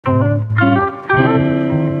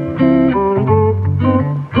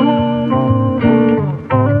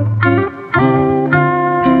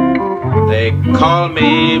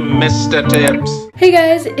Mr. Tips. Hey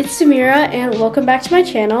guys, it's Samira and welcome back to my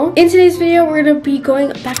channel. In today's video, we're gonna be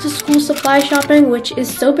going back to school supply shopping, which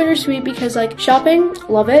is so bittersweet because like shopping,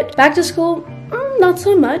 love it. Back to school, not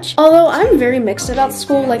so much. Although I'm very mixed about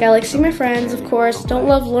school. Like I like seeing my friends, of course, don't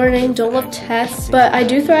love learning, don't love tests, but I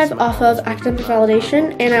do thrive off of academic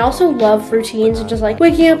validation, and I also love routines and just like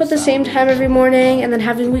waking up at the same time every morning and then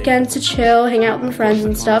having weekends to chill, hang out with my friends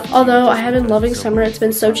and stuff. Although I have been loving summer, it's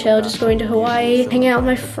been so chill, just going to Hawaii, hanging out with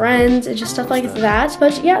my friends and just stuff like that.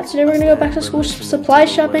 But yeah, today we're gonna go back to school supply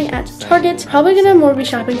shopping at Target. Probably gonna more be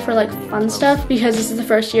shopping for like fun stuff because this is the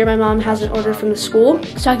first year my mom hasn't ordered from the school,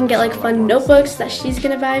 so I can get like fun notebooks that she's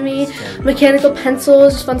gonna buy me, mechanical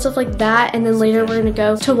pencils, fun stuff like that. And then later we're gonna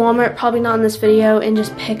go to Walmart, probably not in this video, and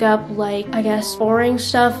just pick up like, I guess, boring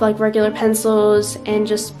stuff like regular pencils and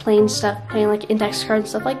just plain stuff, plain like index cards and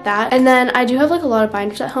stuff like that. And then I do have like a lot of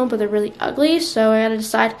binders at home, but they're really ugly, so I gotta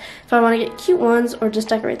decide if I want to get cute ones or just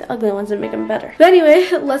decorate the ugly ones and make them better. But anyway,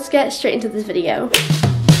 let's get straight into this video.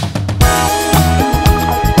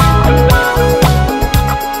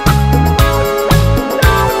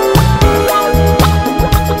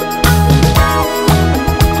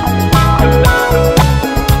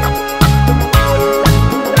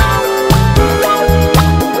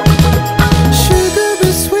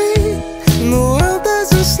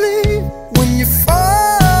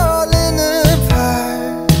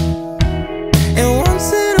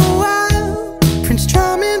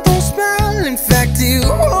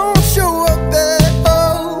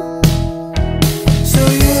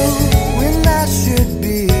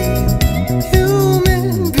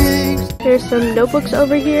 There's some notebooks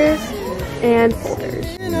over here and folders.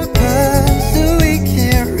 I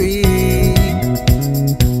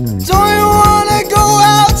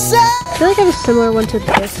feel like I have a similar one to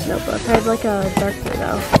this notebook. I had like a dark blue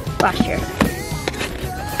though last year.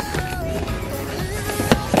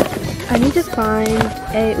 I need to find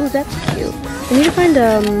a, ooh, that's cute. I need to find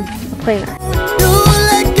a planner. Oh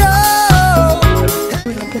my god,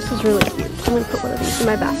 this is really cute. I'm gonna put one of these in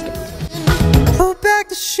my basket. Pull back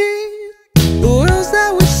the sheet. The worlds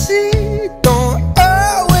that we see don't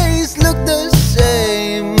always look the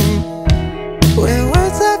same. Where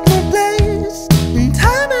words have no place and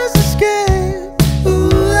time has escaped. Ooh,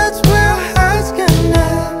 that's where our hearts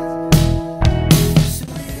connect.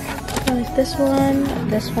 I like this one,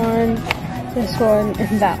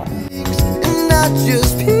 and that one. And not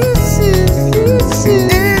just pieces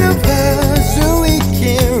in a puzzle we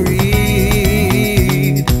can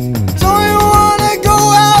read. Don't you wanna go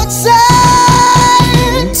outside?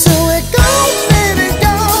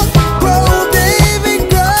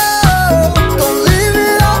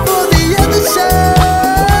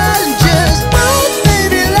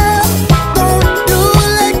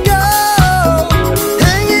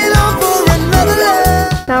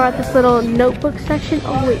 This little notebook section.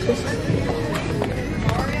 Oh wait, this is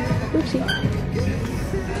oopsie.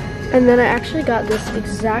 And then I actually got this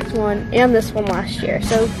exact one and this one last year.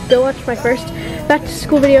 So go watch my first back to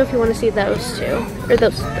school video if you want to see those two. Or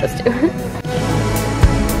those two.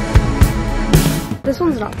 This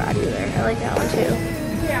one's not bad either. I like that one too.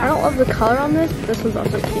 I don't love the color on this, but this one's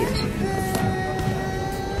also cute.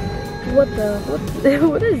 What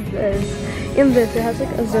is this? In this, it has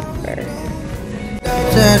like a zipper.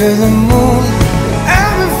 Side of the moon,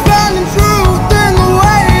 I've been finding truth in the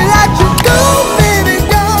way that you go, baby,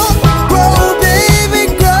 go, grow, baby,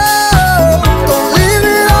 grow. Don't leave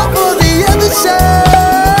it all for the other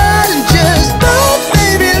side, and just don't,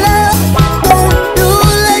 baby, love, don't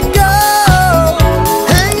let go.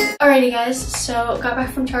 Alrighty guys, so got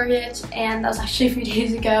back from Target, and that was actually a few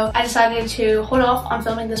days ago. I decided to hold off on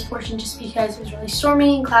filming this portion just because it was really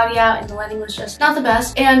stormy and cloudy out and the lighting was just not the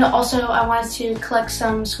best. And also I wanted to collect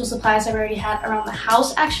some school supplies I've already had around the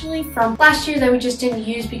house actually from last year that we just didn't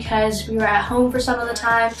use because we were at home for some of the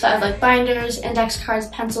time. So I have like binders, index cards,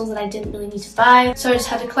 pencils that I didn't really need to buy. So I just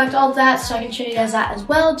had to collect all of that so I can show you guys that as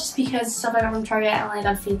well, just because stuff I got from Target, I only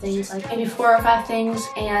got a few things, like maybe 4 or 5 things,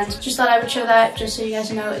 and just thought I would show that just so you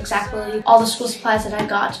guys know exactly all the school supplies that I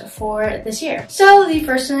got for this year. So the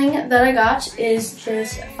first thing that I got is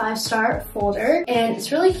this 5-star folder, and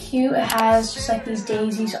it's really cute. It has just like these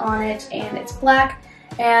daisies on it, and it's black.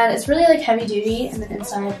 and it's really like heavy duty, and then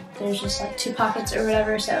inside there's just like 2 pockets or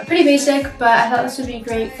whatever, so pretty basic, but I thought this would be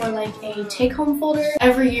great for like a take-home folder.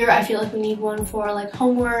 Every year I feel like we need one for like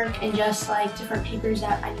homework and just like different papers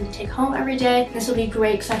that I need to take home every day. This will be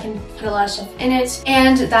great because I can put a lot of stuff in it,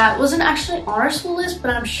 and that wasn't actually on our school list,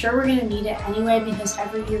 but I'm sure we're gonna need it anyway because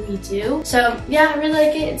every year we do. So yeah, I really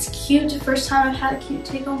like it. It's cute. First time I've had a cute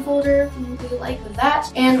take-home folder. Really like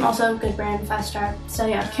that, and also good brand, 5-star. So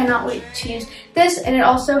yeah, cannot wait to use this. And it it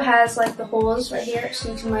also has like the holes right here,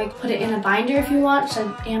 so you can like put it in a binder if you want.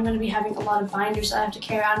 So I am going to be having a lot of binders that I have to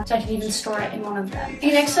carry around, so I can even store it in one of them. The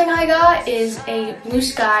next thing I got is a blue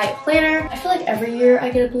sky planner. I feel like every year I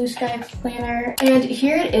get a blue sky planner, and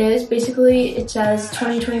here it is. Basically it says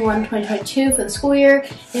 2021-2022 for the school year.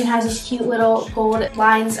 It has these cute little gold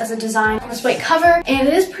lines as a design on this white cover, and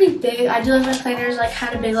it is pretty big. I do like my planners like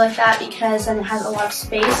kind of big like that because then it has a lot of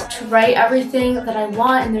space to write everything that I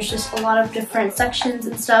want, and there's just a lot of different sections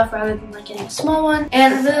and stuff rather than like getting a small one.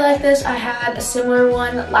 And I really like this. I had a similar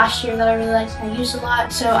one last year that I really liked and I used a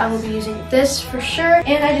lot, so I will be using this for sure.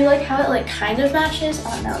 And I do like how it like kind of matches.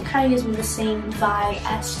 I don't know, it kind of gives me the same vibe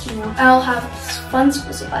as, you know, I'll have fun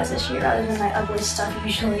school supplies this year rather than my ugly stuff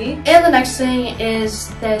usually. And the next thing is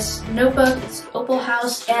this notebook. It's Opal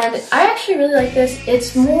House, and I actually really like this.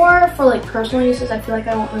 It's more for like personal uses. I feel like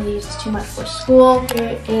I won't really use this too much for school.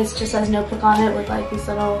 Here it just has notebook on it with like these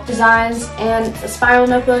little designs, and it's a spiral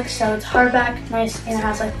notebook, so it's hardback, nice, and it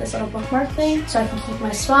has like this little bookmark thing so I can keep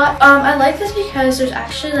my spot. I like this because there's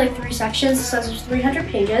actually like 3 sections. It says there's 300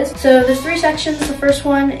 pages. So there's 3 sections. The first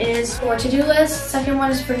one is for to-do lists, second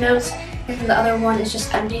one is for notes, and the other one is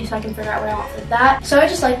just empty, so I can figure out what I want for that. So I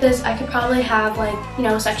just like this. I could probably have like, you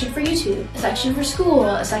know, a section for YouTube, a section for school,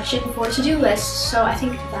 a section for to-do lists. So I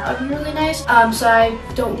think that would be really nice. So I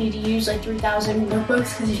don't need to use like 3,000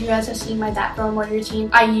 notebooks, because if you guys have seen my that girl morning routine,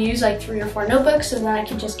 I use like 3 or 4 notebooks, and then I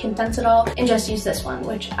can just condense it all and just use this one,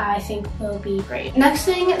 which I think will be great. Next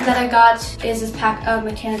thing that I got is this pack of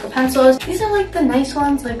mechanical pencils. These are like the nice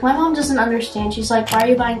ones. Like my mom doesn't understand. She's like, why are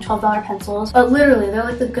you buying $12 pencils? But literally, they're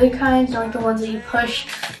like the good kinds. Like the ones that you push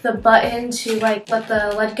the button to like let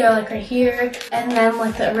the lead go, like right here, and then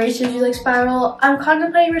like the erasers you like spiral. I'm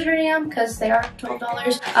contemplating returning them because they are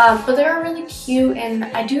 $12, but they are really cute. And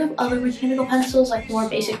I do have other mechanical pencils, like more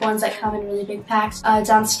basic ones that come in really big packs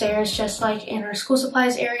downstairs, just like in our school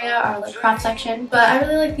supplies area, our like craft section. But I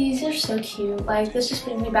really like these. They're so cute. Like this just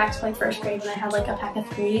brings me back to like 1st grade when I had like a pack of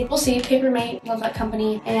 3. We'll see. Papermate, love that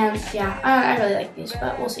company, and yeah, I really like these,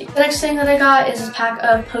 but we'll see. The next thing that I got is this pack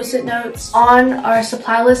of post-it notes. On our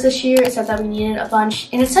supply list this year, it said that we needed a bunch,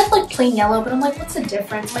 and it said like plain yellow, but I'm like, what's the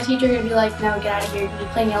difference? My teacher gonna be like, no, get out of here, you need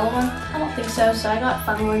plain yellow one? I don't think so, so I got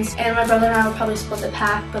fun ones. And my brother and I will probably split the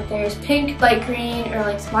pack, but there's pink, light green, or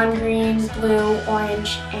like lime green, blue,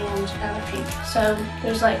 orange, and another pink. So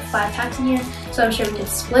there's like 5 packs in here, so I'm sure we could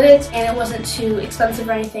split it, and it wasn't too expensive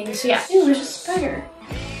or anything, so yeah. Ooh, there's a spider.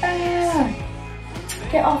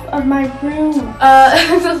 Get off of my room.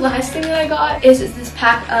 The last thing that I got is this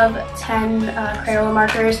pack of 10 Crayola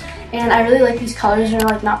markers. And I really like these colors. They're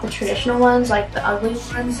like not the traditional ones, like the ugly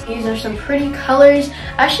ones. These are some pretty colors.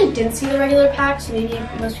 I actually didn't see the regular packs. Maybe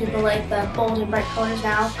most people like the bold and bright colors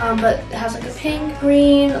now. But it has like a pink,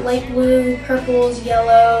 green, light blue, purples,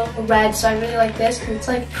 yellow, red. So I really like this because it's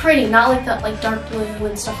like pretty, not like that like dark blue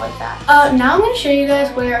and stuff like that. Now I'm going to show you guys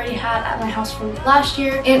what I already had at my house from last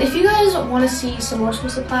year. And if you guys want to see some more school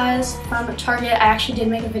supplies from Target, I actually did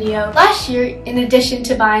make a video last year. In addition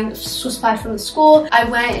to buying school supplies from the school, I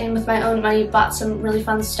went in with my own money, bought some really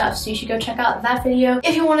fun stuff, so you should go check out that video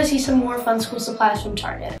if you want to see some more fun school supplies from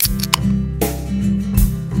Target.